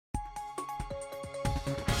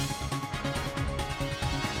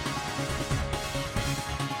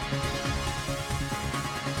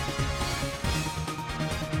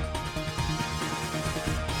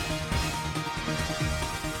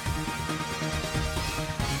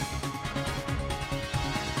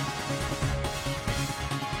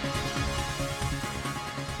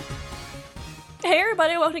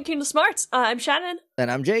everybody, welcome to Kingdom Smarts. I'm Shannon. And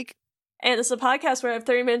I'm Jake. And this is a podcast where I have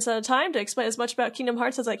 30 minutes at a time to explain as much about Kingdom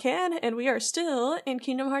Hearts as I can, and we are still in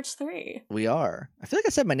Kingdom Hearts 3. We are. I feel like I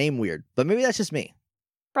said my name weird, but maybe that's just me.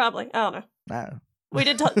 Probably. I don't know. I don't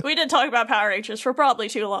know. We did talk about Power Rangers for probably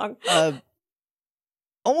too long.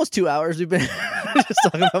 Almost 2 hours we've been just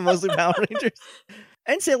talking about mostly Power Rangers.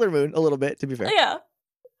 And Sailor Moon, a little bit, to be fair. Yeah.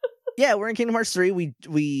 Yeah, we're in Kingdom Hearts 3.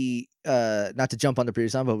 We not to jump on the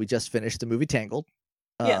previous one, but we just finished the movie Tangled.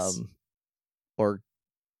 Yes. Or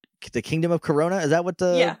the Kingdom of Corona. Is that what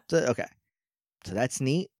Yeah. Okay. So that's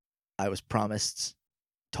neat. I was promised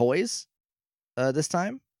toys this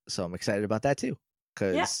time, so I'm excited about that too.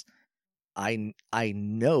 Because I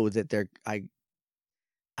know that I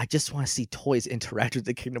just want to see toys interact with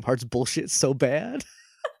the Kingdom Hearts bullshit so bad.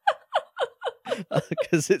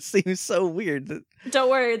 Because it seems so weird.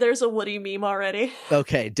 Don't worry, there's a Woody meme already.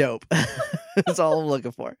 Okay, dope. That's all I'm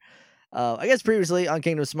looking for. I guess previously on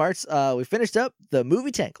Kingdom Smarts, we finished up the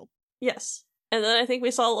movie Tangled. Yes. And then I think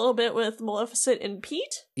we saw a little bit with Maleficent and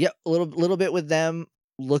Pete. Yep, a little bit with them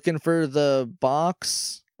looking for the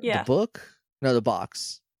box. Yeah. The book? No, the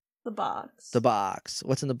box. The box. The box.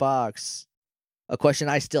 What's in the box? A question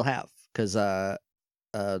I still have, because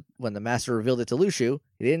when the master revealed it to Lushu,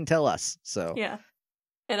 he didn't tell us. So yeah.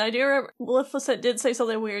 And I do remember Maleficent did say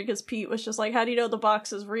something weird because Pete was just like, how do you know the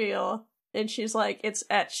box is real? And she's like, it's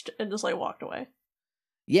etched, and just like walked away.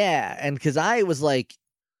 Yeah, and because I was like,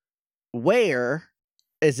 where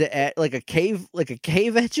is it at? Like a cave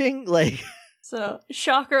etching? Like so,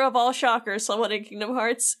 shocker of all shockers, someone in Kingdom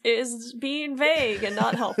Hearts is being vague and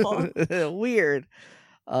not helpful. Weird.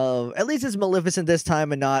 At least it's Maleficent this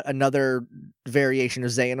time and not another variation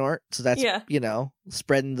of Xehanort. So that's,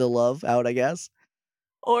 spreading the love out, I guess.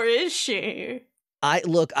 Or is she?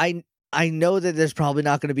 I know that there's probably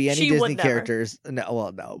not going to be any Disney characters.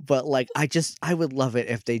 No. But like, I would love it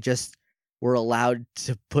if they just were allowed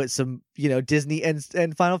to put some, Disney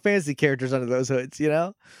and Final Fantasy characters under those hoods,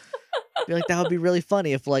 I feel like that would be really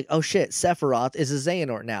funny if like, oh shit, Sephiroth is a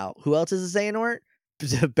Xehanort now. Who else is a Xehanort?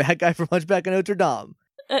 The bad guy from Hunchback of Notre Dame.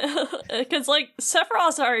 Because like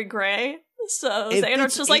Sephiroth's already gray, so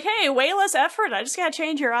Xehanort's just like, hey, way less effort. I just gotta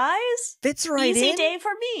change your eyes. Fits right Easy in. day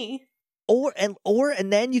for me.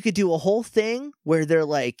 And then you could do a whole thing where they're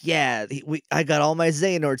like, yeah, I got all my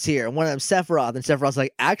Xehanorts here, and one of them Sephiroth, and Sephiroth's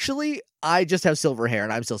like, actually, I just have silver hair,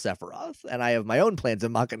 and I'm still Sephiroth, and I have my own plans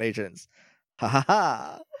and machinations. Ha ha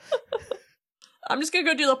ha. I'm just gonna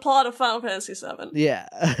go do the plot of Final Fantasy VII. Yeah.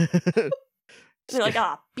 They're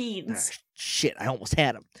like, beans. Shit, I almost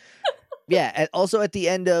had him. Yeah, and also at the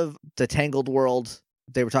end of the Tangled world,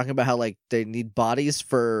 they were talking about how like they need bodies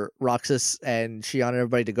for Roxas and Xion and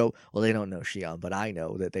everybody to go. Well, they don't know Xion, but I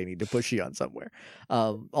know that they need to put Xion somewhere.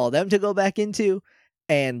 All them to go back into,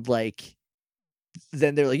 and like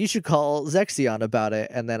then they're like, you should call Zexion about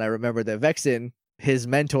it. And then I remember that Vexen, his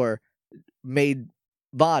mentor, made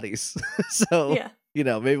bodies. So yeah.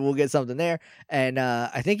 Maybe we'll get something there. And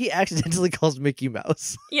I think he accidentally calls Mickey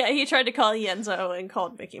Mouse. Yeah, he tried to call Yenzo and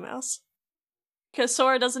called Mickey Mouse. Because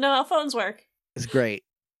Sora doesn't know how phones work. It's great.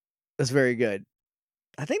 That's very good.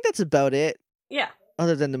 I think that's about it. Yeah.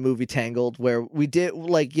 Other than the movie Tangled, where we did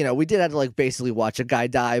have to like basically watch a guy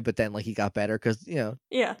die, but then like he got better because,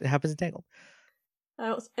 it happens in Tangled.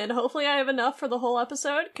 And hopefully I have enough for the whole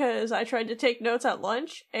episode, because I tried to take notes at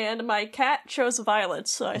lunch, and my cat chose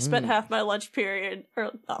violence, so I spent half my lunch period,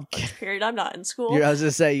 I'm not in school. I was going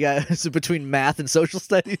to say, you got so between math and social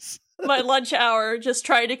studies. My lunch hour just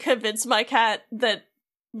trying to convince my cat that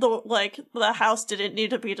the house didn't need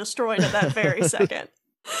to be destroyed at that very second.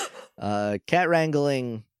 Cat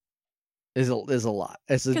wrangling is a lot.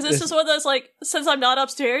 Because it's just one of those, like, since I'm not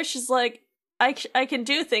upstairs, she's like, I can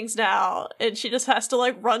do things now, and she just has to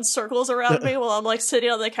like run circles around me while I'm like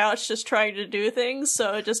sitting on the couch just trying to do things,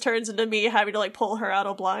 so it just turns into me having to like pull her out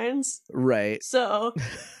of blinds. Right. So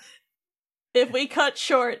if we cut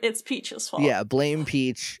short, it's Peach's fault. Yeah, blame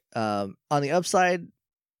Peach. On the upside,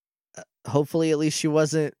 hopefully at least she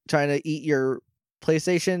wasn't trying to eat your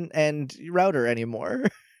PlayStation and router anymore.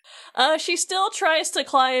 She still tries to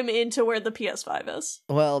climb into where the PS5 is.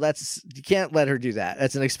 Well, you can't let her do that.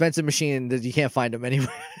 That's an expensive machine that you can't find them anywhere.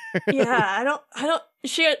 Yeah, I don't.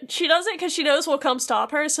 She does it because she knows we'll come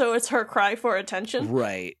stop her, so it's her cry for attention.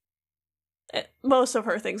 Right. Most of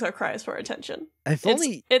her things are cries for attention.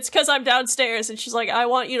 It's because I'm downstairs, and she's like, I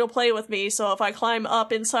want you to play with me, so if I climb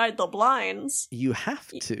up inside the blinds, you have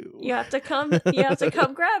to. You have to come. You have to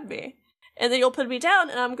come grab me. And then you'll put me down,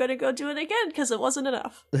 and I'm going to go do it again, because it wasn't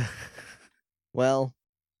enough. Well,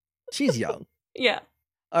 she's young. Yeah.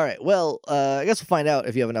 All right, well, I guess we'll find out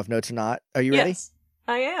if you have enough notes or not. Are you ready? Yes.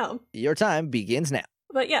 I am. Your time begins now.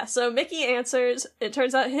 But yeah, so Mickey answers. It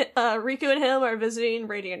turns out Riku and him are visiting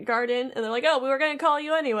Radiant Garden, and they're like, "Oh, we were gonna call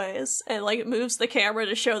you anyways," and like it moves the camera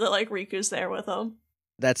to show that like Riku's there with them.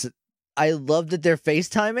 I love that they're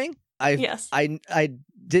FaceTiming. Yes. I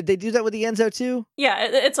did they do that with the Enzo too? Yeah,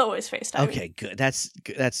 it's always FaceTime. Okay, good. That's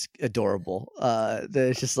adorable.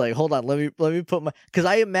 It's just like, hold on, let me put my, because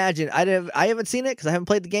I imagine I haven't seen it because I haven't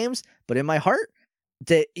played the games, but in my heart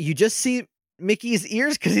that you just see Mickey's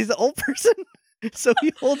ears because he's the old person. So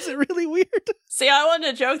he holds it really weird. See, I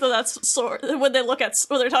wanted to joke that that's Sora. When they're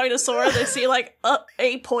talking to Sora, they see like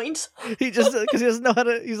a point. He just because he doesn't know how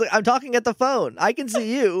to. He's like, I'm talking at the phone. I can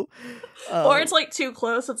see you. Or it's like too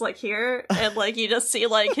close. It's like here, and like you just see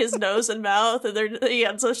like his nose and mouth,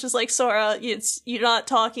 and so it's just like Sora. You're not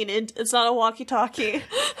talking. It's not a walkie-talkie.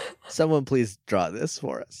 Someone please draw this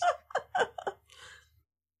for us.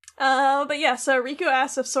 But yeah, so Riku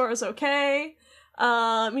asks if Sora's okay.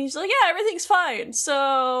 He's like, yeah, everything's fine.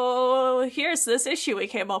 So here's this issue we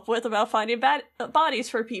came up with about finding bodies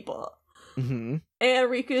for people. Mm-hmm. And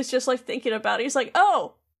Riku's just like thinking about it. He's like,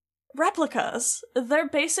 oh, replicas. They're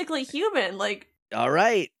basically human. Like, all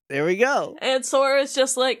right, there we go. And Sora's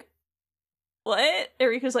just like, what? And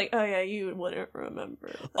Riku's like, oh yeah, you wouldn't remember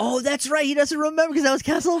that. Oh, that's right. He doesn't remember because that was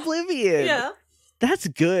Castle Oblivion. Yeah. That's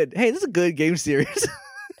good. Hey, this is a good game series.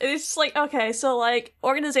 It's just like, okay, so like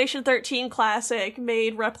Organization 13 Classic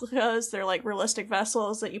made replicas. They're like realistic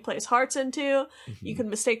vessels that you place hearts into. Mm-hmm. You can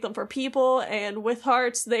mistake them for people, and with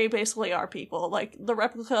hearts, they basically are people. Like the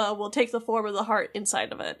replica will take the form of the heart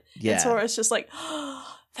inside of it. Yeah. And Sora's just like,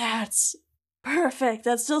 oh, that's perfect.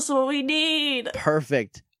 That's just what we need.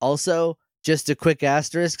 Perfect. Also, just a quick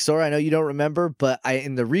asterisk. Sora, I know you don't remember, but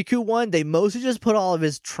in the Riku one, they mostly just put all of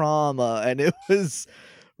his trauma, and it was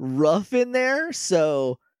rough in there.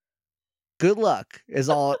 So good luck is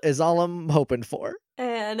all I'm hoping for.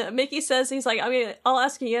 And Mickey says he's like, I mean, I'll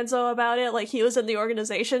ask Yenzo about it. Like, he was in the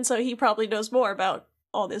organization, so he probably knows more about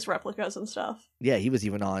all these replicas and stuff. Yeah, he was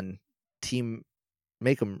even on Team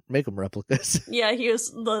Make 'em replicas. Yeah, he was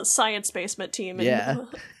the science basement team in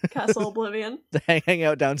Castle Oblivion. The hang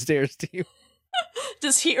out downstairs team.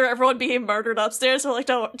 Just hear everyone being murdered upstairs. We're like,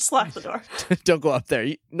 don't, just lock the door. Don't go up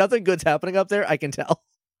there. Nothing good's happening up there, I can tell.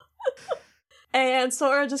 And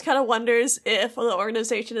Sora just kind of wonders if the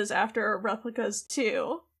organization is after replicas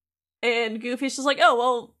too. And Goofy's just like, oh,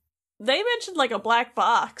 well, they mentioned like a black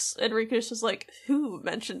box. And Riku's just like, who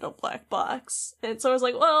mentioned a black box? And Sora's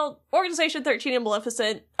like, well, Organization 13 and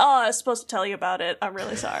Maleficent. Oh, I was supposed to tell you about it. I'm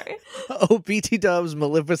really sorry. Oh, BT Dubs,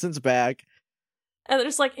 Maleficent's back. And they're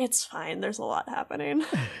just like, it's fine. There's a lot happening.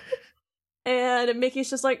 And Mickey's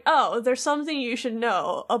just like, oh, there's something you should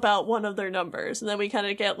know about one of their numbers. And then we kind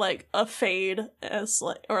of get like a fade as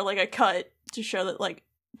like, or like a cut to show that like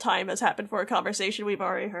time has happened for a conversation we've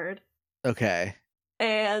already heard. Okay.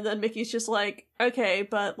 And then Mickey's just like, okay,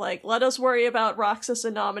 but like, let us worry about Roxas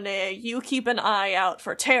and Naminé. You keep an eye out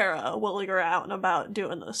for Terra while you're out and about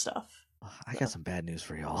doing this stuff. I got some bad news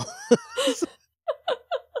for y'all.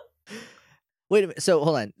 Wait a minute. So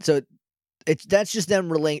hold on. So that's just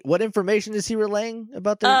them relaying. What information is he relaying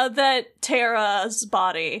about that? That Terra's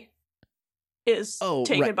body is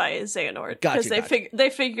taken by Xehanort. Gotcha. Because they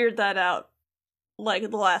figured that out like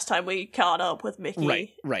the last time we caught up with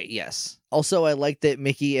Mickey. Right, yes. Also, I like that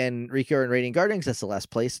Mickey and Riku are in Radiant Garden because that's the last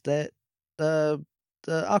place that the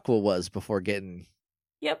Aqua was before getting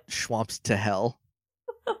swamped to hell.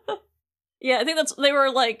 Yeah, I think they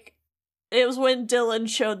were like, it was when Dylan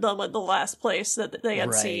showed them at the last place that they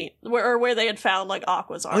had seen, where they had found like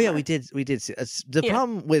Aqua's armor. Oh yeah, we did see. The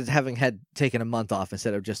problem with having taken a month off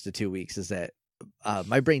instead of just the 2 weeks is that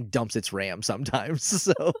my brain dumps its RAM sometimes.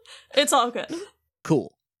 So it's all good.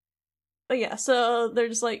 Cool. But yeah, so they're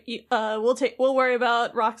just like, we'll worry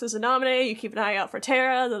about Roxas and Naminé. You keep an eye out for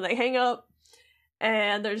Terra. Then they hang up,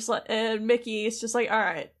 and they're just like, and Mickey's just like, all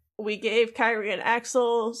right. We gave Kairi and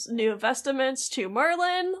Axel's new vestments to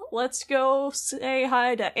Merlin. Let's go say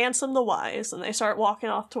hi to Ansem the Wise. And they start walking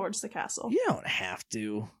off towards the castle. You don't have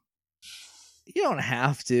to. You don't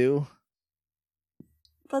have to.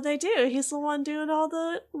 But they do. He's the one doing all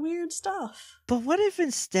the weird stuff. But what if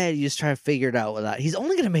instead you just try to figure it out without? He's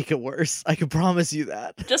only going to make it worse. I can promise you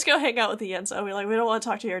that. Just go hang out with the Yenzo. We don't want to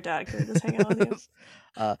talk to your dad. Just hang out with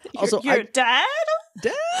you. Also, your dad?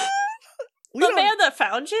 Dad? The man that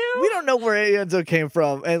found you? We don't know where Enzo came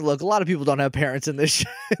from. And look, a lot of people don't have parents in this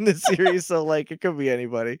in this series, so like it could be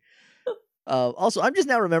anybody. Also, I'm just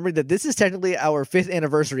now remembering that this is technically our 5th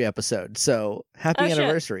anniversary episode. So happy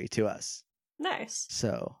anniversary to us. Nice.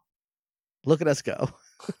 So look at us go.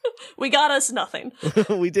 We got us nothing.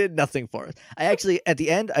 We did nothing for us. I actually, at the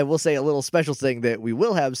end, I will say a little special thing that we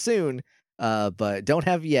will have soon, but don't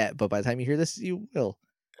have yet. But by the time you hear this, you will.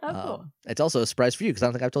 Oh, cool. It's also a surprise for you because I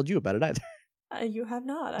don't think I've told you about it either. You have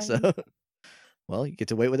not. So, well, you get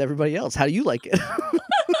to wait with everybody else. How do you like it?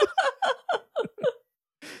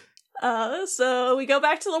 So we go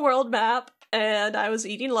back to the world map, and I was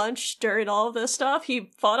eating lunch during all of this stuff.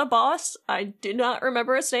 He fought a boss. I did not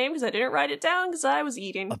remember his name because I didn't write it down because I was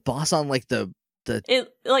eating. A boss on like the in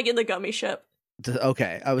the gummy ship.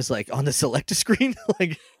 Okay, I was like on the select screen,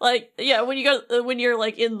 like yeah, when you're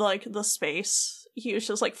like in like the space, he was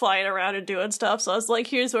just like flying around and doing stuff. So I was like,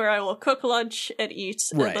 here's where I will cook lunch and eat.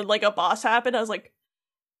 Right. And then like a boss happened. I was like,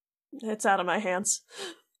 it's out of my hands.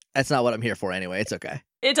 That's not what I'm here for anyway. It's okay.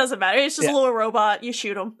 It doesn't matter. It's just a little robot. You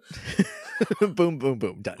shoot him. Boom, boom,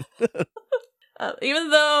 boom. Done.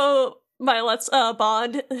 Even though my Let's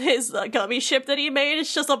Bond, his gummy ship that he made,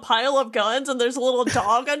 is just a pile of guns, and there's a little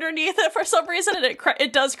dog underneath it for some reason, and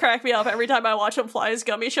it does crack me up every time I watch him fly his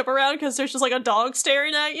gummy ship around, because there's just like a dog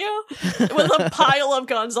staring at you with a pile of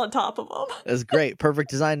guns on top of him. That's great.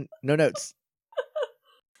 Perfect design. No notes.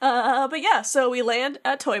 But yeah, so we land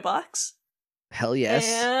at Toy Box. Hell yes.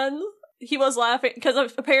 And he was laughing,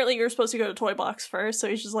 because apparently you're supposed to go to Toy Box first, so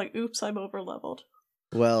he's just like, oops, I'm over-leveled.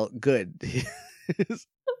 Well, good.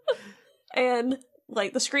 And,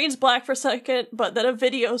 like, the screen's black for a second, but then a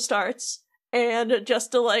video starts, and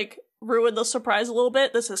just to, like, ruin the surprise a little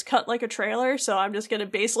bit, this is cut like a trailer, so I'm just gonna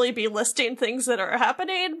basically be listing things that are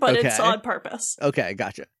happening, but it's on purpose. Okay,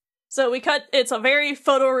 gotcha. So it's a very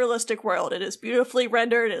photorealistic world. It is beautifully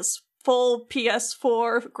rendered, it is full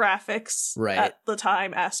PS4 graphics at the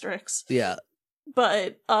time, asterisks. Yeah.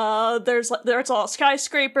 But there's all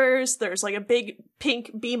skyscrapers, there's like a big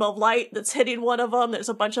pink beam of light that's hitting one of them, there's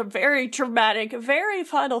a bunch of very dramatic, very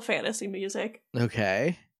Final Fantasy music.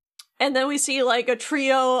 Okay. And then we see like a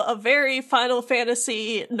trio of very Final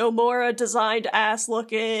Fantasy Nomura designed ass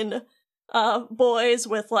looking boys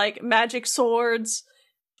with like magic swords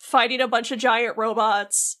fighting a bunch of giant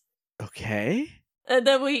robots. Okay. And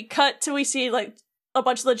then we see like a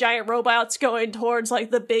bunch of the giant robots going towards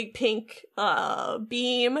like the big pink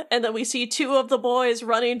beam, and then we see two of the boys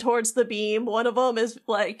running towards the beam. One of them is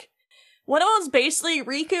basically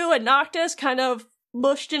Riku and Noctis kind of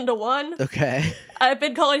mushed into one. Okay. I've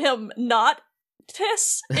been calling him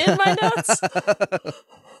Not-tis in my notes.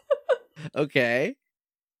 Okay.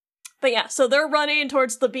 But yeah, so they're running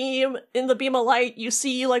towards the beam. In the beam of light, you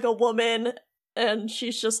see like a woman, and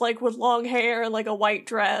she's just like with long hair and like a white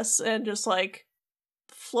dress and just like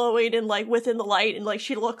flowing and like within the light, and like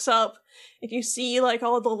she looks up and you see like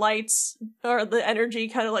all the lights or the energy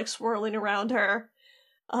kind of like swirling around her.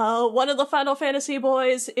 One of the Final Fantasy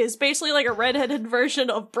boys is basically like a redheaded version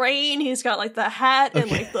of Brain. He's got like the hat and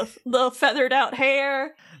like the feathered out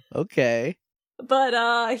hair. Okay.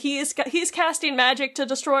 But he's casting magic to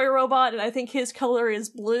destroy a robot, and I think his color is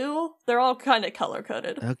blue. They're all kind of color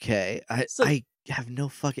coded. Okay. I have no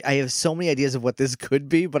fucking. I have so many ideas of what this could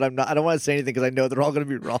be, but I don't want to say anything because I know they're all going to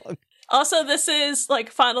be wrong. Also, this is like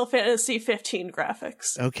Final Fantasy 15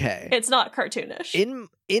 graphics. Okay. It's not cartoonish.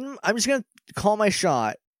 I'm just going to call my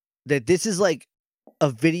shot that this is like a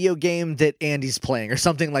video game that Andy's playing or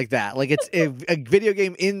something like that. Like it's a video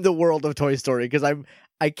game in the world of Toy Story, because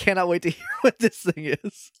I cannot wait to hear what this thing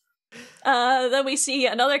is. Then we see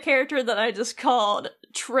another character that I just called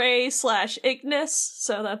Trey/Ignis.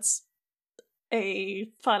 So that's a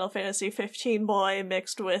Final Fantasy 15 boy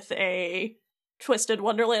mixed with a Twisted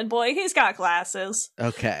Wonderland boy. He's got glasses.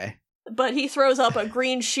 Okay. But he throws up a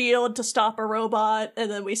green shield to stop a robot, and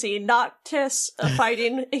then we see Noctis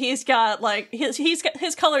fighting. He's got like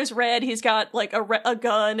his color's red. He's got like a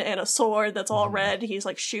gun and a sword that's all red. He's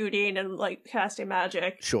like shooting and like casting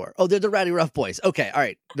magic. Sure. Oh, they're the Rowdy Rough Boys. Okay, all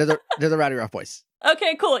right. They're the Rowdy Rough Boys.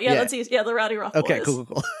 Okay, cool. Yeah, that's easy. Yeah, the Rowdy Rough Boys. Okay,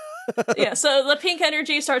 cool. Yeah, so the pink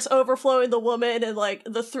energy starts overflowing the woman, and like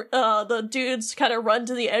the dudes kind of run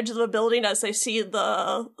to the edge of the building as they see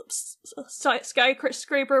the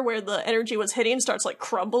skyscraper where the energy was hitting starts like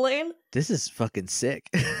crumbling. This is fucking sick.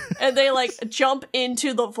 And they like jump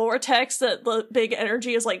into the vortex that the big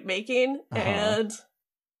energy is like making, and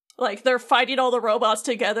like they're fighting all the robots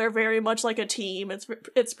together very much like a team.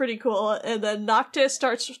 It's pretty cool. And then Noctis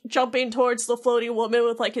starts jumping towards the floating woman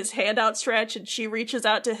with like his hand outstretched, and she reaches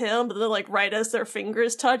out to him, but then like right as their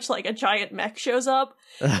fingers touch, like a giant mech shows up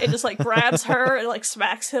and just like grabs her and like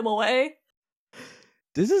smacks him away.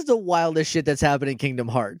 This is the wildest shit that's happened in Kingdom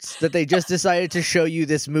Hearts, that they just decided to show you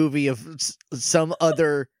this movie of some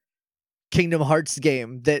other Kingdom Hearts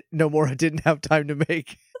game that Nomura didn't have time to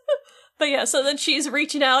make. But yeah, so then she's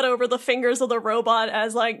reaching out over the fingers of the robot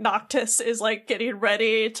as like Noctis is like getting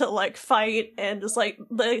ready to like fight, and just like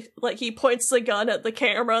he points the gun at the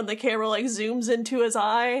camera and the camera like zooms into his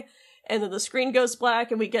eye, and then the screen goes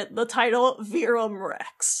black and we get the title Virum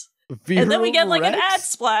Rex. And then we get like an ad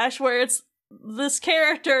splash where it's this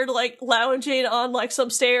character like lounging on like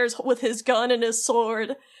some stairs with his gun and his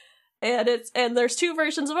sword. And there's two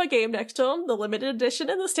versions of a game next to him, the limited edition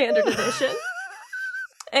and the standard edition.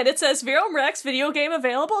 And it says, Virum Rex video game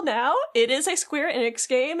available now. It is a Square Enix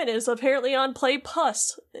game and is apparently on Play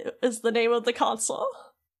Plus, is the name of the console.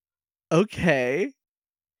 Okay.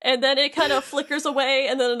 And then it kind of flickers away,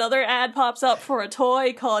 and then another ad pops up for a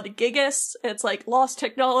toy called Gigas. It's like Lost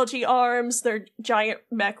Technology arms. They're giant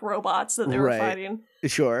mech robots that they were fighting.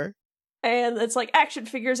 Sure. And it's like action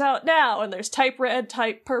figures out now, and there's type red,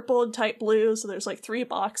 type purple, and type blue, so there's like 3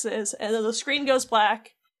 boxes, and then the screen goes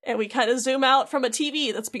black. And we kind of zoom out from a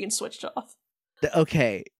TV that's being switched off.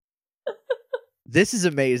 Okay. This is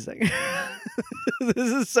amazing.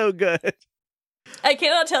 This is so good. I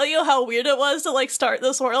cannot tell you how weird it was to like start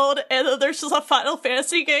this world, and then there's just a Final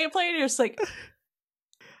Fantasy gameplay, and you're just like,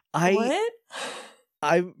 what?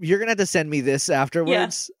 You're gonna have to send me this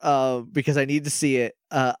afterwards, because I need to see it.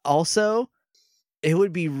 Also, it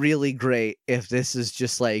would be really great if this is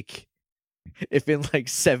just like, if in like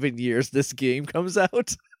 7 years this game comes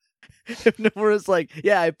out. If Nomura's like,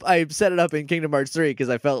 yeah, I set it up in Kingdom Hearts 3 because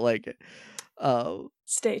I felt like it.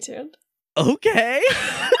 Stay tuned. Okay.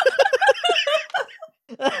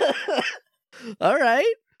 All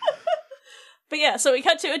right. But yeah, so we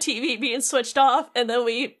cut to a TV being switched off, and then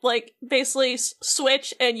we like basically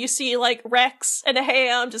switch, and you see like Rex and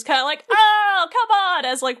Ham just kind of like, oh, come on,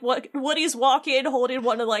 as like Woody's walking, holding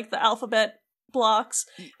one of like the alphabet blocks,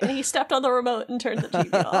 and he stepped on the remote and turned the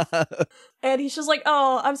TV off. And he's just like,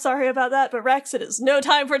 oh, I'm sorry about that, but Rex, it is no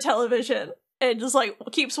time for television. And just like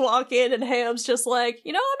keeps walking, and Ham's just like,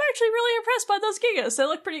 you know, I'm actually really impressed by those Gigas. They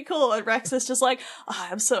look pretty cool. And Rex is just like, oh,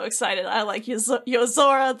 I'm so excited. I like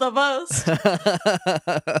Yozora the most.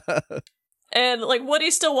 And like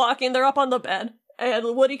Woody's still walking. They're up on the bed.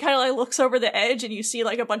 And Woody kind of like looks over the edge, and you see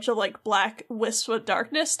like a bunch of like black wisps of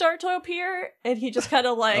darkness start to appear. And he just kind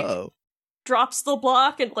of like drops the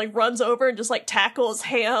block and like runs over and just like tackles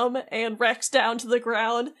Ham and Rex down to the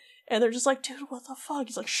ground. And they're just like, dude, what the fuck?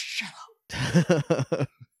 He's like, shut up.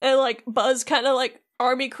 And like Buzz kind of like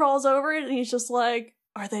army crawls over it, and he's just like,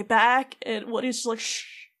 are they back? And Woody's just like, shh.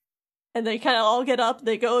 And they kind of all get up,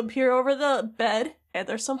 they go and peer over the bed, and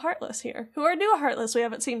there's some Heartless here, who are new Heartless we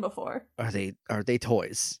haven't seen before. Are they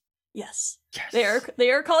toys? Yes. They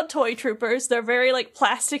are called Toy Troopers. They're very like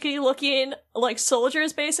plasticky looking, like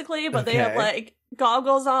soldiers basically, but they have like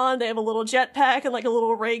goggles on, they have a little jetpack and like a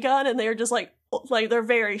little ray gun, and they're just like they're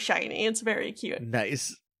very shiny. It's very cute.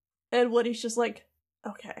 Nice. And Woody's just like,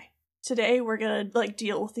 okay, today we're gonna like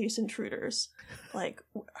deal with these intruders. Like,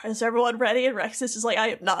 is everyone ready? And Rex is just like,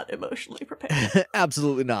 I am not emotionally prepared.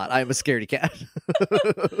 Absolutely not. I am a scaredy cat.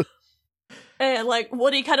 And like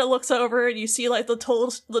Woody kind of looks over, and you see like the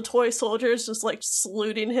toy soldiers just like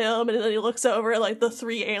saluting him, and then he looks over, and like the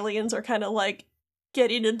 3 aliens are kind of like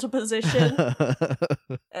getting into position.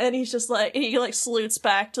 And he's just like, and he like salutes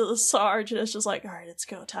back to the Sarge, and it's just like, all right, it's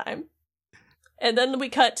go time. And then we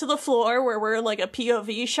cut to the floor where we're in like a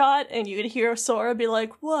POV shot, and you could hear Sora be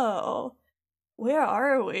like, whoa, where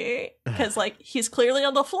are we? Because like he's clearly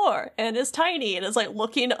on the floor and is tiny and is like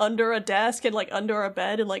looking under a desk and like under a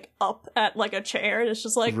bed and like up at like a chair, and it's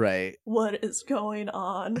just like, right, what is going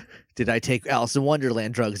on? Did I take Alice in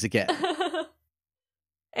Wonderland drugs again?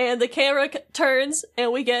 And the camera turns,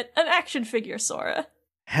 and we get an action figure Sora.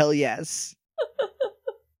 Hell yes.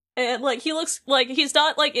 And like he looks like he's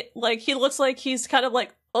not like he looks like he's kind of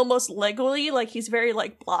like almost Lego-y, like he's very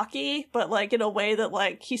like blocky, but like in a way that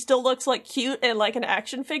like he still looks like cute and like an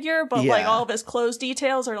action figure, but like all of his clothes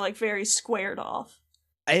details are like very squared off.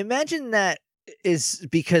 I imagine that is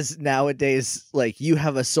because nowadays like you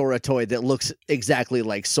have a Sora toy that looks exactly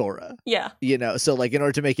like Sora. Yeah. You know, so like in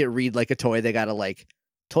order to make it read like a toy, they gotta like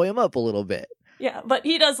toy him up a little bit. Yeah, but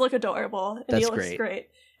he does look adorable, and he looks great.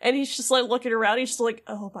 And he's just like looking around, he's just like,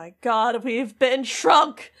 oh my god, we've been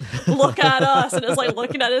shrunk! Look at us! And is like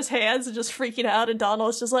looking at his hands and just freaking out, and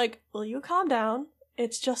Donald's just like, will you calm down?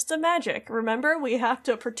 It's just a magic. Remember, we have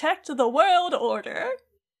to protect the world order.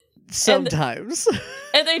 Sometimes.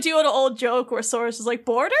 And they do an old joke where Sora's is like,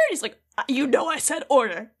 border? He's like, you know I said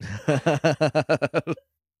order.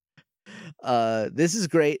 This is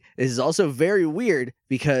great. This is also very weird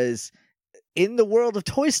because in the world of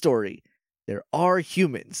Toy Story, there are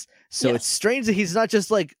humans. So it's strange that he's not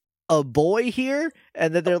just like a boy here,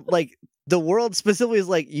 and that they're like The world specifically is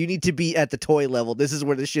like, you need to be at the toy level. This is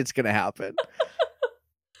where this shit's gonna happen.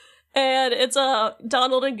 And it's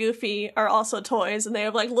Donald and Goofy are also toys, and they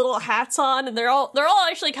have like little hats on, and they're all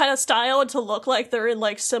actually kind of styled to look like they're in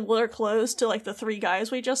like similar clothes to like the three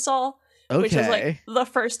guys we just saw. Okay. Which is like the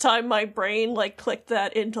first time my brain like clicked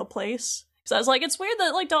that into place. So I was like, it's weird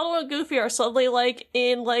that like Donald and Goofy are suddenly like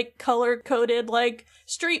in like color coded like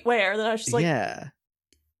streetwear. And then I was just like, yeah.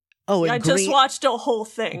 Oh, and I just watched a whole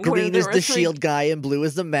thing. Green is the shield guy and blue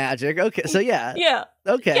is the magic. Okay, so yeah. Yeah.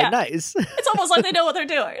 Okay, yeah. Nice. It's almost like they know what they're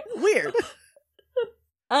doing. Weird.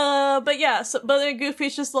 But yeah, but then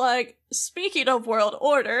Goofy's just like, speaking of world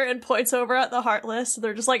order, and points over at the Heartless.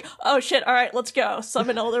 They're just like, oh shit, alright, let's go.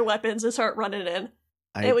 Summon all their weapons and start running in.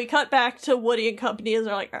 And we cut back to Woody and company, and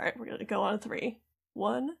they're like, alright, we're gonna go on 3.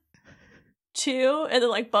 1, 2, and then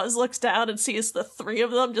like Buzz looks down and sees the 3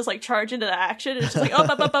 of them just like charge into action, and it's just like,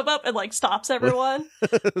 up, and like stops everyone.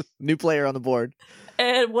 New player on the board.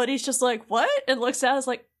 And Woody's just like, what? And looks down and is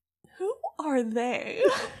like, who are they?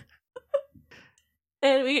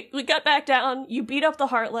 And we got back down. You beat up the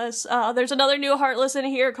Heartless. There's another new Heartless in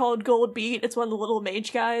here called Gold Beat. It's one of the little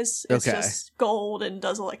mage guys. It's just gold and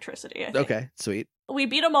does electricity, I think. Okay, sweet. We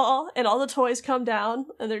beat them all, and all the toys come down,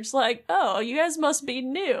 and they're just like, oh, you guys must be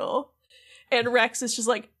new. And Rex is just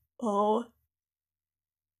like, oh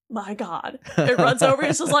my god. It runs over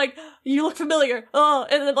and is just like, you look familiar. Oh,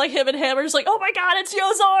 and then like him and Hammer's like, oh my god, it's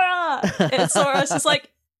Yozora! And Sora's just like,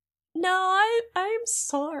 no, I'm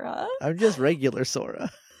Sora. I'm just regular Sora.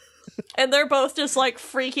 And they're both just like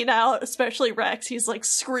freaking out, especially Rex. He's like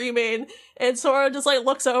screaming, and Sora just like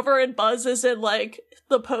looks over, and Buzz is in like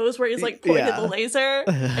the pose where he's like pointing the laser,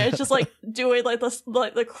 and it's just like doing like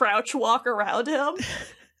the crouch walk around him.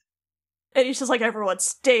 And he's just like, everyone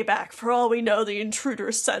stay back, for all we know the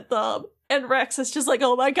intruders sent them. And Rex is just like,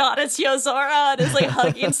 oh my god, it's Yozora, and is like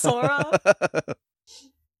hugging Sora.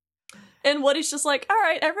 And Woody's just like, all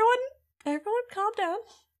right, everyone calm down.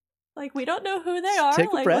 Like, we don't know who they are.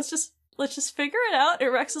 Take a like, breath. let's just figure it out.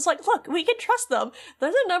 And Rex is like, look, we can trust them.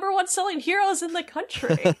 They're the #1 selling heroes in the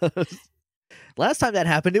country. Last time that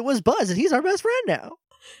happened, it was Buzz, and he's our best friend now.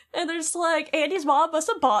 And there's like, Andy's mom must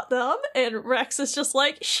have bought them. And Rex is just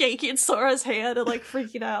like shaking Sora's hand and like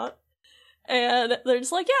freaking out. And they're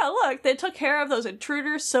just like, yeah, look, they took care of those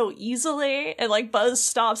intruders so easily. And like Buzz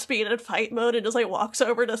stops being in fight mode and just like walks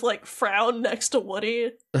over to like frown next to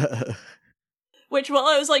Woody. Which, while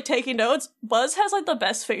I was like taking notes, Buzz has like the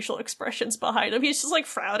best facial expressions behind him. He's just like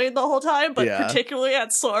frowning the whole time, but particularly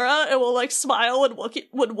at Sora, and will like smile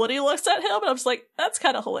when Woody looks at him. And I'm just like, that's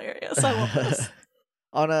kind of hilarious. I love this.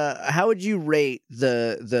 How would you rate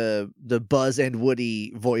the Buzz and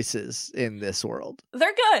Woody voices in this world?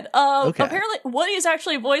 They're good. Apparently Woody is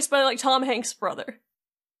actually voiced by like Tom Hanks' brother.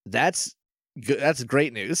 That's good. That's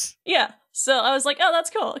great news. Yeah. So I was like, oh, that's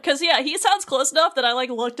cool. Because yeah, he sounds close enough that I like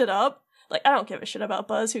looked it up. Like, I don't give a shit about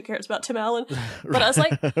Buzz. Who cares about Tim Allen? But I was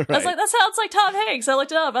like, that sounds like Tom Hanks. I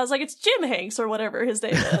looked it up. I was like, it's Jim Hanks or whatever his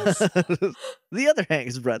name is. The other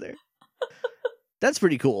Hanks brother. That's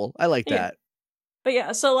pretty cool. I like that. But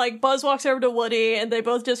yeah, so like Buzz walks over to Woody, and they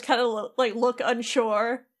both just kind of like look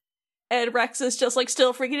unsure. And Rex is just like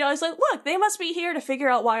still freaking out. He's like, look, they must be here to figure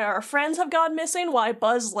out why our friends have gone missing, why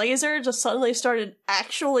Buzz Laser just suddenly started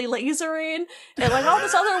actually lasering, and like all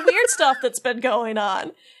this other weird stuff that's been going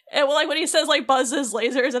on. And well, like when he says like Buzz's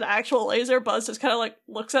laser is an actual laser, Buzz just kind of like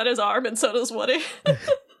looks at his arm, and so does Woody.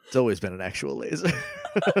 It's always been an actual laser.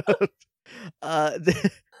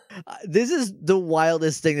 This is the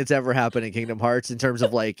wildest thing that's ever happened in Kingdom Hearts in terms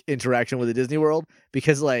of like interaction with the Disney World,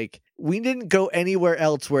 because like we didn't go anywhere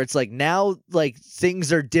else where it's like now like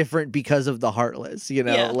things are different because of the Heartless, you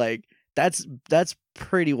know, like that's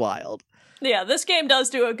pretty wild. Yeah, this game does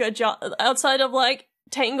do a good job outside of like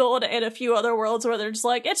Tangled and a few other worlds where they're just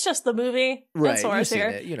like, it's just the movie. Right, and Sora's you've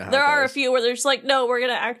here. seen it. You know how there it are goes. a few where they're just like, no, we're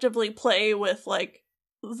gonna actively play with like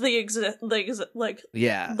the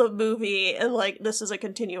movie, and like this is a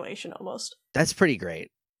continuation almost. That's pretty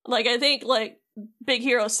great. Like I think like Big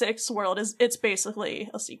Hero 6 world it's basically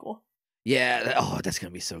a sequel. Yeah, that's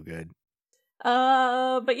gonna be so good.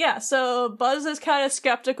 But yeah, so Buzz is kind of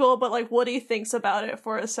skeptical, but like Woody thinks about it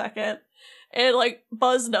for a second. And like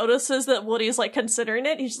Buzz notices that Woody's like considering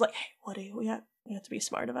it. He's just like, hey Woody, we have to be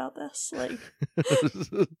smart about this. Like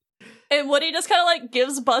and Woody just kinda like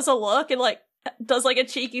gives Buzz a look and like does like a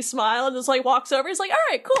cheeky smile and just like walks over. He's like, all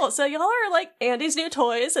right, cool. So y'all are like Andy's new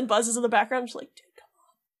toys, and Buzz is in the background. Just like, dude,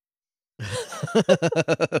 come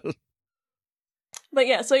on. But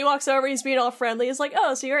yeah, so he walks over. He's being all friendly. He's like,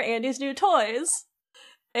 oh, so you're Andy's new toys,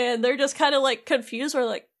 and they're just kind of like confused. We're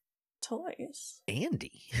like, toys,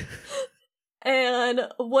 Andy. And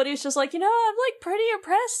Woody's just like, I'm like pretty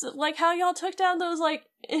impressed at like how y'all took down those like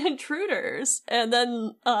intruders. And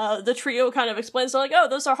then the trio kind of explains, they're like, oh,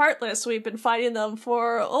 those are Heartless. We've been fighting them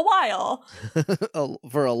for a while.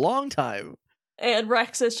 For a long time. And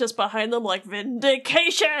Rex is just behind them like,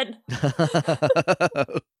 vindication!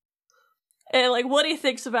 And like Woody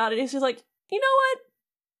thinks about it, he's just like, you know what?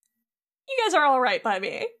 You guys are alright by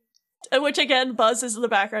me. And which again, Buzz is in the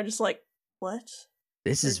background just like, what?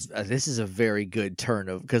 This is a very good turn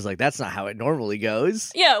of, because like that's not how it normally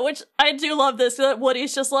goes. Yeah, which I do love this, that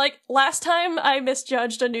Woody's just like, last time I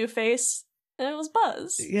misjudged a new face, and it was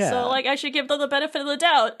Buzz. Yeah. So like I should give them the benefit of the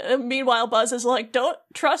doubt. And meanwhile, Buzz is like, don't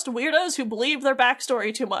trust weirdos who believe their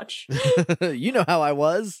backstory too much. You know how I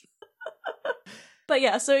was. But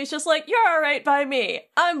yeah, so he's just like, you're alright by me.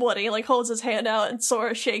 I'm Woody. Like holds his hand out and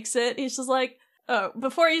Sora shakes it. He's just like,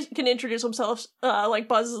 before he can introduce himself, like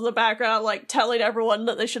Buzz is in the background, like telling everyone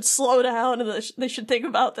that they should slow down and that they should think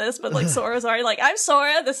about this. But like Sora's already like, I'm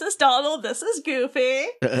Sora, this is Donald, this is Goofy.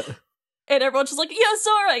 And everyone's just like, yeah,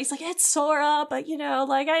 Sora. He's like, it's Sora, but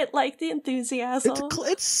like I like the enthusiasm.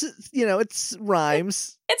 It's it's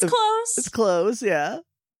rhymes. It's close. It's close, yeah.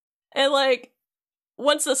 And like,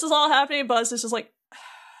 once this is all happening, Buzz is just like,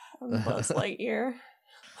 I'm Buzz Lightyear.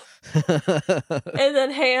 And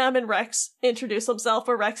then Ham and Rex introduce themselves,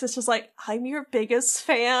 where Rex is just like, I'm your biggest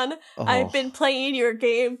fan. Oh. I've been playing your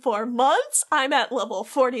game for months. I'm at level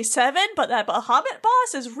 47, but that Bahamut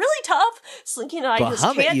boss is really tough. Slinky and I just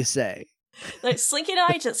can't. You say? Like, Slinky and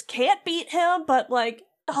I just can't beat him, but like,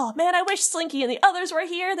 oh man, I wish Slinky and the others were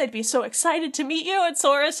here. They'd be so excited to meet you. And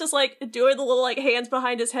Sora's just like doing the little like hands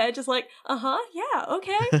behind his head, just like, yeah,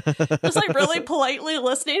 okay. Just like really politely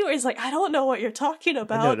listening, where he's like, I don't know what you're talking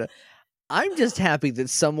about. No. I'm just happy that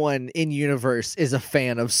someone in universe is a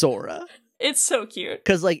fan of Sora. It's so cute.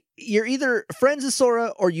 Because like you're either friends with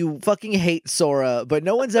Sora or you fucking hate Sora, but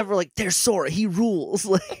no one's ever like, there's Sora, he rules.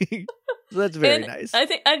 Like, that's very nice. I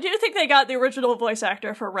do think they got the original voice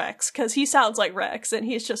actor for Rex, because he sounds like Rex and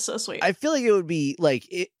he's just so sweet. I feel like it would be like,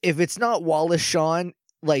 if it's not Wallace Shawn,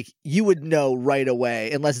 like you would know right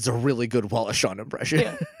away, unless it's a really good Wallace Shawn impression.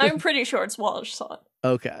 Yeah, I'm pretty sure it's Wallace Shawn.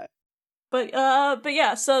 Okay. But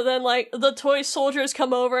yeah, so then, like, the toy soldiers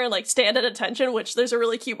come over and, like, stand at attention, which there's a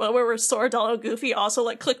really cute moment where Sora, Donald, and Goofy also,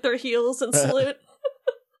 like, click their heels and salute.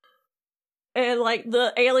 And, like,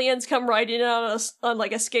 the aliens come riding on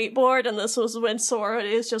like, a skateboard, and this was when Sora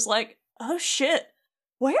is just like, oh shit,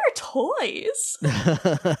 where are toys?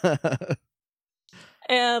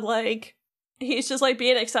 And, like, he's just, like,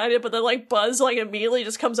 being excited, but then, like, Buzz, like, immediately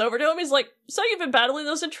just comes over to him. He's like, so you've been battling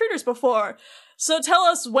those intruders before. So tell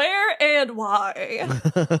us where and why.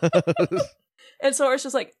 And Sora's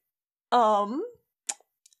just like, so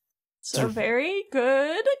very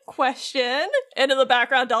good question. And in the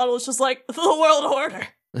background, Donald's just like, the world order.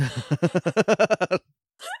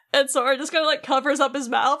 And Sora just kind of like covers up his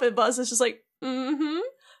mouth, and Buzz is just like,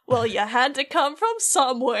 well, you had to come from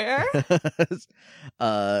somewhere.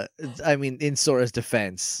 I mean, in Sora's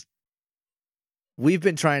defense, we've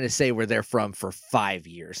been trying to say where they're from for 5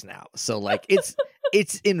 years now. So like it's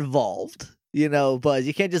involved, Buzz.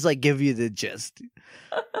 You can't just like give you the gist.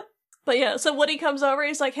 But yeah, so Woody comes over,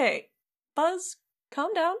 he's like, hey, Buzz,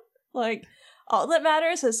 calm down. Like, all that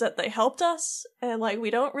matters is that they helped us, and like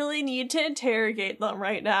we don't really need to interrogate them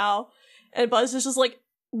right now. And Buzz is just like,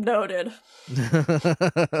 noted.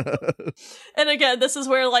 And again, this is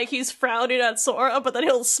where like he's frowning at Sora, but then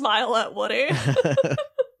he'll smile at Woody.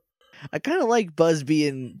 I kind of like Buzz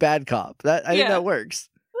being bad cop. I think that works.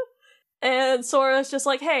 And Sora's just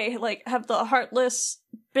like, hey, like, have the Heartless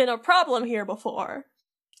been a problem here before?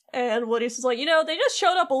 And Woody's just like, they just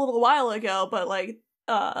showed up a little while ago, but like,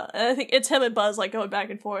 and I think it's him and Buzz like going back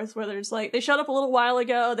and forth, where there's like, they showed up a little while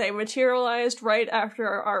ago, they materialized right after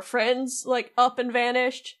our friends like up and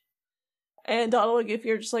vanished. And Donald and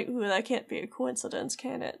Goofy are just like, ooh, that can't be a coincidence,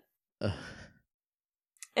 can it?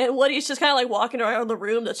 And Woody's just kind of like walking around the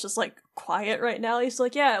room that's just like quiet right now. He's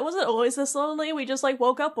like, yeah, it wasn't always this lonely. We just like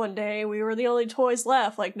woke up one day. We were the only toys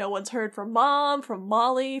left. Like no one's heard from Mom, from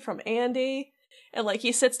Molly, from Andy. And like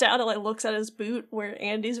he sits down and like looks at his boot where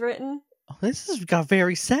Andy's written. Oh, this has got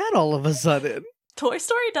very sad all of a sudden. Toy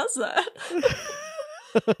Story does that.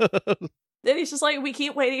 And he's just like, we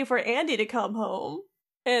keep waiting for Andy to come home.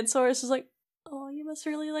 And Sora's just like, oh, you must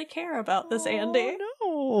really like care about this, Andy.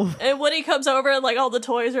 No. And when he comes over and like all the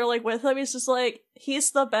toys are like with him, he's just like,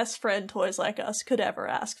 he's the best friend toys like us could ever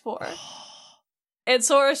ask for. And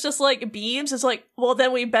Sora's just like beams. It's like, well,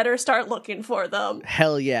 then we better start looking for them.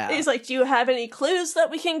 Hell yeah. And he's like, do you have any clues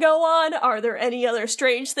that we can go on? Are there any other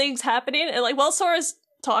strange things happening? And like, while Sora's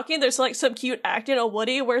talking, there's like some cute acting on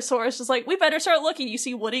Woody where Sora's just like, we better start looking. You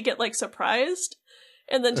see Woody get like surprised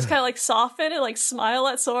and then just kind of like soften and like smile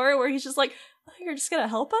at Sora where he's just like, oh, you're just gonna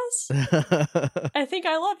help us? I think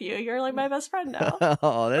I love you. You're like my best friend now.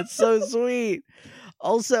 Oh, that's so sweet.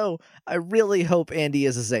 Also, I really hope Andy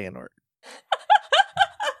is a Xehanort.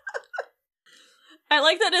 I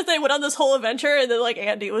like that if they went on this whole adventure and then like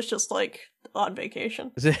Andy was just like on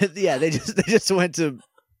vacation. Yeah, they just went to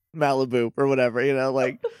Malibu or whatever, you know,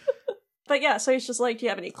 like. But yeah, so he's just like, do you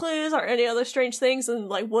have any clues or any other strange things? And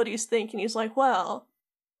like Woody's thinking, he's like, well,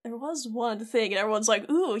 there was one thing. And everyone's like,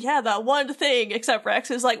 ooh, yeah, that one thing. Except Rex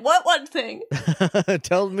is like, what one thing?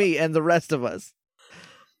 Tell me and the rest of us.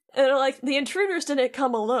 And they're like, the intruders didn't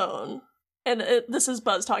come alone. And this is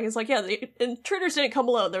Buzz talking. It's like, yeah, the intruders didn't come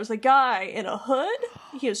alone. There was a guy in a hood.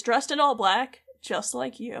 He was dressed in all black, just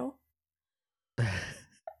like you. And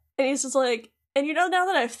he's just like, and you know, now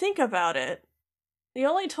that I think about it, the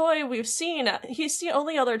only toy we've seen, he's the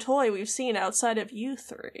only other toy we've seen outside of you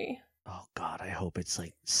three. Oh God, I hope it's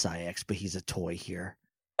like Saïx, but he's a toy here.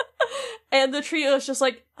 And the trio is just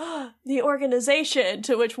like, oh, the organization,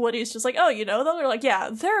 to which Woody's just like, oh, you know them? They're like, yeah,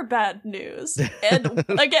 they're bad news. And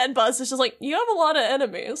again, Buzz is just like, you have a lot of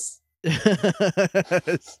enemies.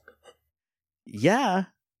 Yeah.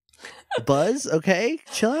 Buzz, okay,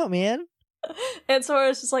 chill out, man. And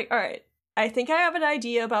Sora's just like, all right, I think I have an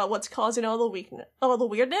idea about what's causing all the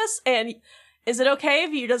weirdness, and is it okay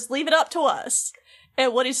if you just leave it up to us?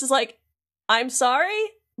 And Woody's just like, I'm sorry,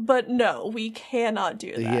 but no, we cannot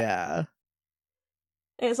do that. Yeah.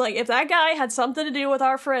 And it's like, if that guy had something to do with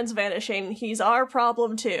our friends vanishing, he's our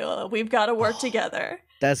problem too. We've got to work together.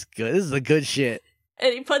 That's good. This is the good shit.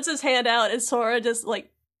 And he puts his hand out, and Sora just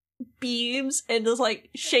like beams and just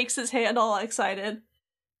like shakes his hand all excited.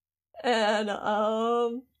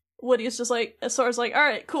 And Woody's just like, Sora's like, all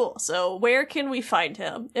right, cool. So where can we find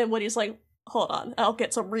him? And Woody's like, hold on, I'll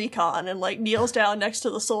get some recon, and like kneels down next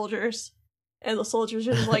to the soldiers. And the soldiers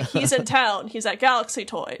are just like, he's in town. He's at Galaxy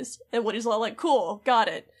Toys. And Woody's all like, cool, got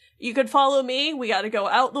it. You can follow me. We gotta go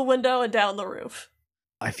out the window and down the roof.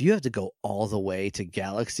 If you have to go all the way to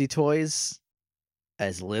Galaxy Toys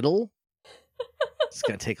as little, it's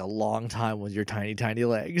gonna take a long time with your tiny, tiny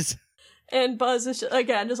legs. And Buzz is,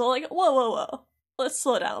 again, just all like, whoa, whoa, whoa. Let's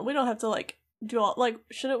slow down. We don't have to, like, do all, like,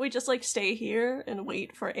 shouldn't we just, like, stay here and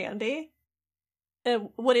wait for Andy? And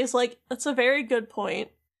Woody's like, that's a very good point.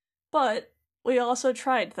 But we also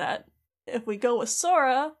tried that. If we go with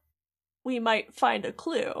Sora, we might find a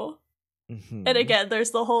clue. Mm-hmm. And again,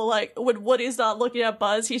 there's the whole, like, when Woody's not looking at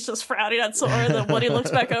Buzz, he's just frowning at Sora, and then Woody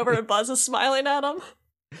looks back over and Buzz is smiling at him.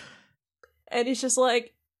 And he's just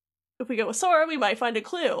like, if we go with Sora, we might find a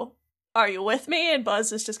clue. Are you with me? And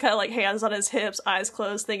Buzz is just kind of like hands on his hips, eyes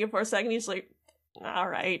closed, thinking for a second. He's like, all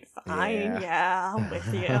right, fine, yeah I'm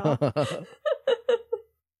with you.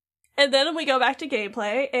 And then we go back to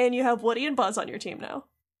gameplay, and you have Woody and Buzz on your team now.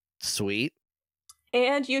 Sweet.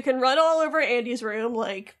 And you can run all over Andy's room,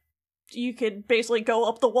 like, you could basically go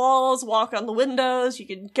up the walls, walk on the windows, you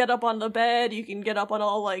can get up on the bed, you can get up on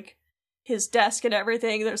all, like, his desk and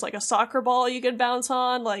everything. There's, like, a soccer ball you can bounce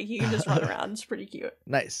on, like, you can just run around. It's pretty cute.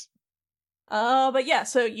 Nice. But yeah,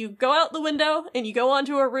 so you go out the window, and you go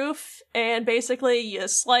onto a roof, and basically you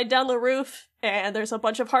slide down the roof, and there's a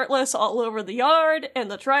bunch of Heartless all over the yard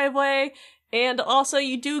and the driveway, and also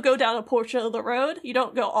you do go down a portion of the road. You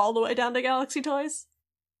don't go all the way down to Galaxy Toys.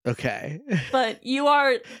 Okay. But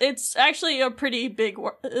it's actually a pretty big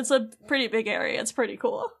area. It's pretty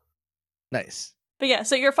cool. Nice. But yeah,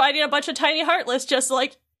 so you're fighting a bunch of tiny Heartless just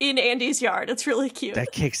like in Andy's yard. It's really cute.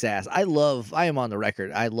 That kicks ass. I am on the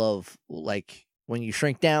record, I love, like, when you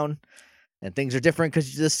shrink down and things are different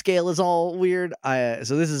because the scale is all weird.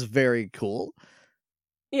 So this is very cool.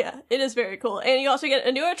 Yeah, it is very cool. And you also get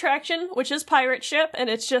a new attraction, which is Pirate Ship, and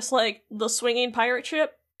it's just like the swinging pirate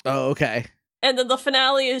ship. Oh, okay. And then the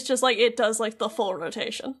finale is just like, it does like the full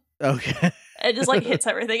rotation. Okay. It just like hits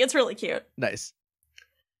everything. It's really cute. Nice.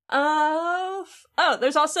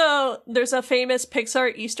 There's a famous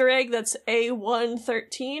Pixar Easter egg that's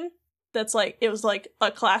A113. That's like, it was like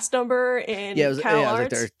a class number in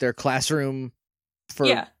CalArts. Like their classroom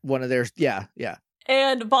for one of their, yeah.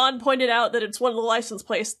 And Vaughn pointed out that it's one of the license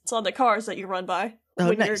plates on the cars that you run by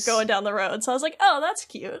when you're going down the road. So I was like, oh, that's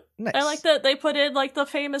cute. Nice. I like that they put in like the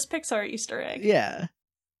famous Pixar Easter egg. Yeah.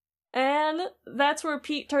 And that's where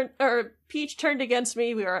Peach turned against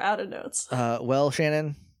me. We are out of notes. Well,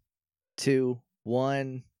 Shannon, 2,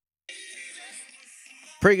 1.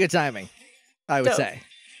 Pretty good timing, I would say.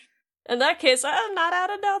 In that case, I'm not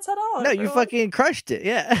out of notes at all. No, you fucking crushed it.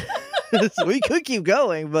 Yeah. We could keep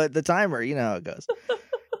going, but the timer, you know how it goes.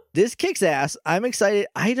 This kicks ass. I'm excited.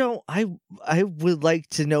 I would like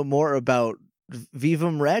to know more about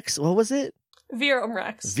Vivum Rex. What was it? Virum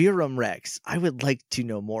Rex. Virum Rex. I would like to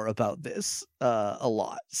know more about this a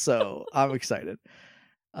lot. So I'm excited.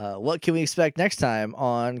 What can we expect next time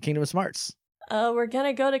on Kingdom Smarts? We're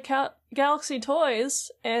gonna go to Galaxy Toys,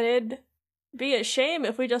 and it'd be a shame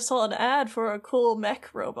if we just saw an ad for a cool mech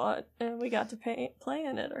robot and we got to play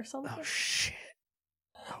in it or something. Oh shit,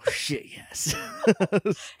 yes.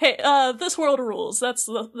 Hey, this world rules. That's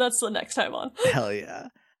the next time on. Hell yeah.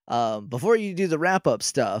 Before you do the wrap up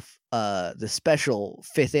stuff, the special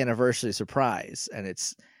 5th anniversary surprise, and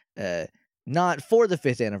it's not for the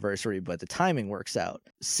 5th anniversary, but the timing works out.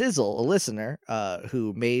 Sizzle, a listener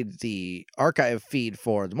who made the archive feed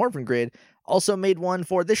for the Morphin Grid, also made one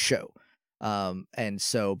for this show. And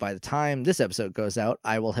so by the time this episode goes out,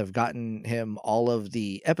 I will have gotten him all of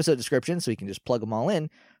the episode descriptions so he can just plug them all in.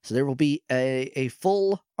 So there will be a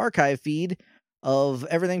full archive feed of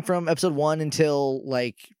everything from episode 1 until,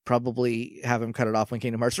 like, probably have him cut it off when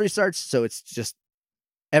Kingdom Hearts 3 starts. So it's just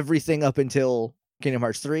everything up until Kingdom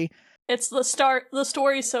Hearts 3. It's the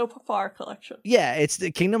story so far collection. Yeah, it's the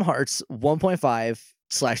Kingdom Hearts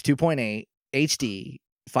 1.5/2.8 HD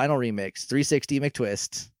Final Remix 360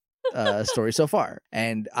 McTwist story so far.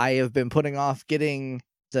 And I have been putting off getting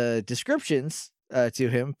the descriptions to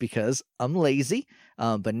him because I'm lazy.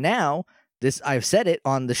 But now I've said it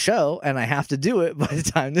on the show and I have to do it by the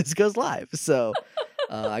time this goes live. So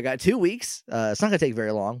I got 2 weeks. It's not going to take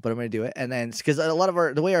very long, but I'm going to do it. And then because a lot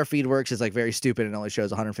of the way our feed works is like very stupid and only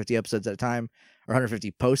shows 150 episodes at a time or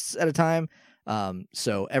 150 posts at a time.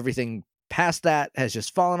 So everything past that has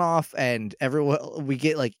just fallen off, and we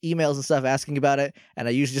get like emails and stuff asking about it. And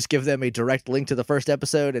I usually just give them a direct link to the first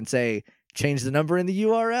episode and say, change the number in the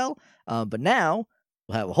URL. But now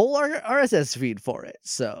we'll have a whole RSS feed for it.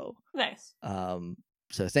 So nice.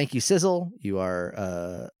 So thank you, Sizzle. You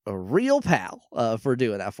are a real pal for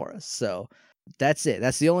doing that for us. So that's it.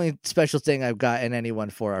 That's the only special thing I've got in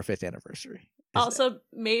anyone for our 5th anniversary. Also,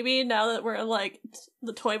 maybe now that we're in like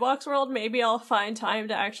the toy box world, maybe I'll find time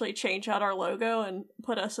to actually change out our logo and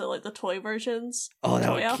put us in like the toy versions.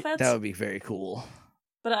 Outfits. That would be very cool.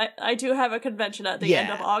 But I do have a convention at the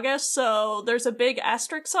end of August, so there's a big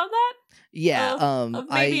asterisk on that. Yeah,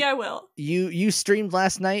 maybe I will. You streamed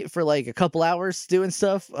last night for like a couple hours doing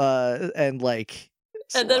stuff, and like.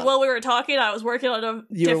 And then while we were talking, I was working on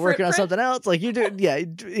You were working on something else, like you do.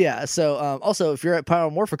 Yeah. So also, if you're at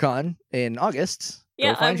Pyromorphicon in August,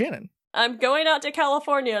 go find Shannon. I'm going out to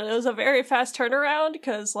California. It was a very fast turnaround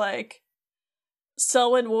because like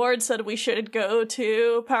Selwyn Ward said we should go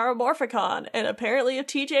to Pyromorphicon, and apparently if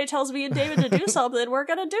TJ tells me and David to do something, we're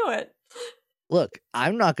gonna do it. Look,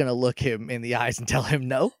 I'm not going to look him in the eyes and tell him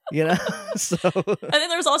no, you know? So. And then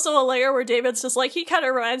there's also a layer where David's just like, he kind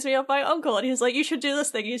of reminds me of my uncle, and he's like, you should do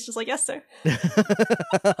this thing. He's just like, yes, sir.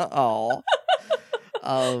 Aw.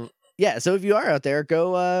 Yeah, so if you are out there,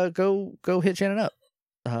 go hit Shannon up.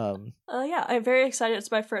 Yeah, I'm very excited. It's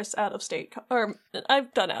my first out-of-state or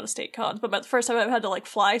I've done out-of-state cons, but the first time I've had to like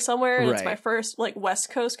fly somewhere, and it's my first like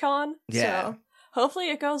West Coast con. Yeah. So hopefully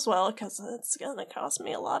it goes well, because it's gonna cost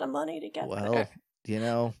me a lot of money to get there. Well, you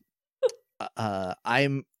know,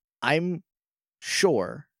 I'm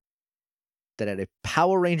sure that at a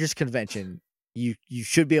Power Rangers convention, you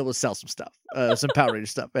should be able to sell some stuff, some Power Ranger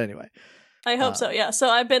stuff. Anyway, I hope so. Yeah. So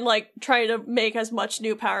I've been like trying to make as much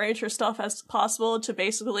new Power Ranger stuff as possible to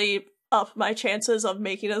basically up my chances of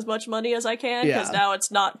making as much money as I can, because now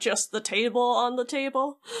it's not just the table on the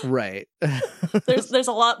table. Right. There's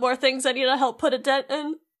a lot more things I need to help put a dent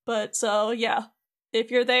in. But so yeah,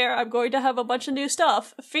 if you're there, I'm going to have a bunch of new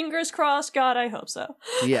stuff. Fingers crossed. God, I hope so.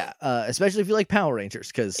 Yeah. Especially if you like Power Rangers,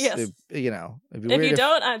 because you know, if you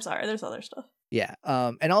don't, I'm sorry. There's other stuff. Yeah.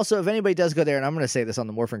 And also, if anybody does go there, and I'm going to say this on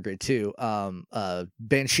the Morphin Grid too,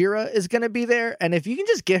 Banshira is going to be there. And if you can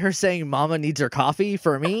just get her saying Mama needs her coffee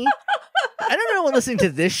for me, I don't know anyone listening to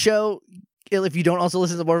this show, if you don't also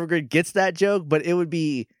listen to the Morphin Grid, gets that joke, but it would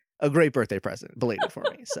be a great birthday present, belated for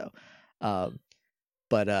me. So,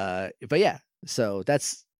 but yeah, so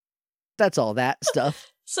that's all that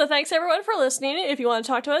stuff. So thanks everyone for listening. If you want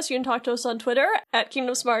to talk to us, you can talk to us on Twitter at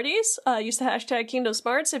Kingdom Smarties. Use the hashtag Kingdom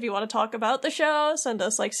Smarts if you want to talk about the show. Send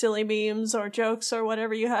us like silly memes or jokes or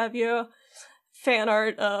whatever you have. Fan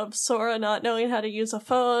art of Sora not knowing how to use a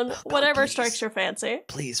phone. Whatever strikes your fancy.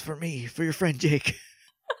 Please, for me, for your friend Jake.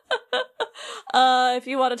 If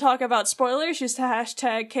you want to talk about spoilers, use the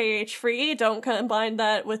hashtag KHFree. Don't combine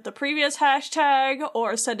that with the previous hashtag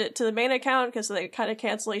or send it to the main account, because they kind of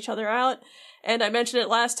cancel each other out. And I mentioned it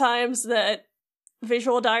last times that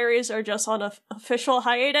visual diaries are just on a official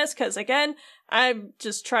hiatus, because again, I'm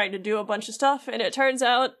just trying to do a bunch of stuff, and it turns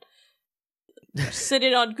out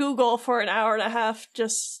sitting on Google for an hour and a half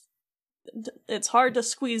it's hard to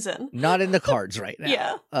squeeze in. Not in the cards right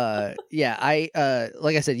now. Yeah. I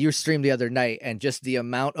like I said, you streamed the other night, and just the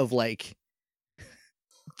amount of like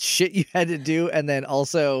shit you had to do, and then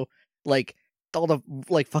also like all the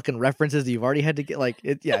like fucking references you've already had to get, like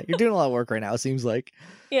it. Yeah, you're doing a lot of work right now, it seems like.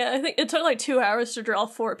 Yeah, I think it took like 2 hours to draw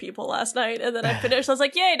 4 people last night, and then I finished. I was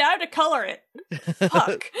like, yay, now I have to color it.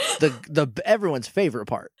 Fuck. the everyone's favorite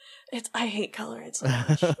part. I hate coloring so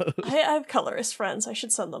much. I have colorist friends. I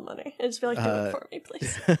should send them money. I just feel like, do it for me,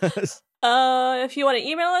 please. If you want to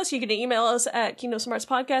email us, you can email us at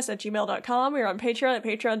kingdomsmartspodcast@gmail.com. We're on Patreon at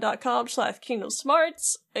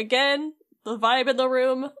patreon.com/kingdomsmarts. Again, the vibe in the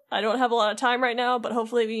room. I don't have a lot of time right now, but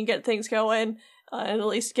hopefully we can get things going and at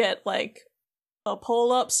least get like a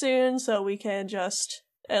poll up soon so we can just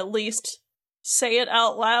at least say it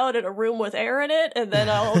out loud in a room with air in it, and then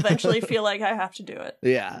I'll eventually feel like I have to do it.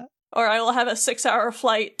 Yeah. Or I will have a 6-hour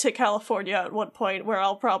flight to California at one point where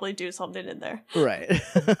I'll probably do something in there. Right.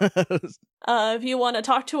 If you want to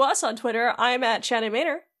talk to us on Twitter, I'm at Shannon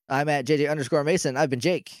Maynor. I'm at JJ_Mason. I've been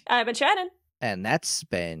Jake. I've been Shannon. And that's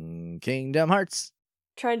been Kingdom Hearts.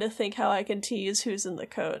 Trying to think how I can tease who's in the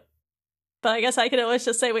coat. But I guess I can always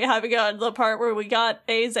just say we haven't gotten to the part where we got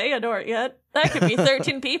a Xehanort yet. That could be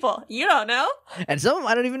 13 people. You don't know. And some of them,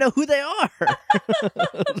 I don't even know who they are.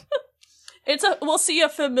 We'll see a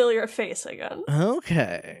familiar face again.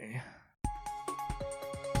 Okay.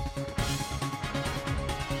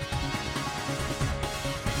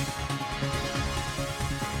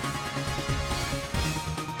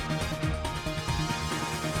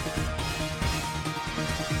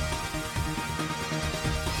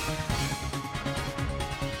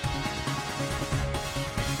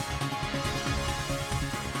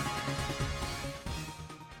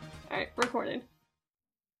 Alright, recording.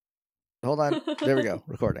 Hold on. There we go.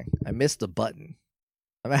 Recording. I missed the button.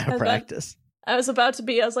 I'm out of practice. I was about to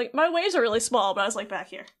be, I was like, my waves are really small, but I was like, back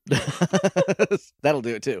here. That'll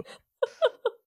do it too.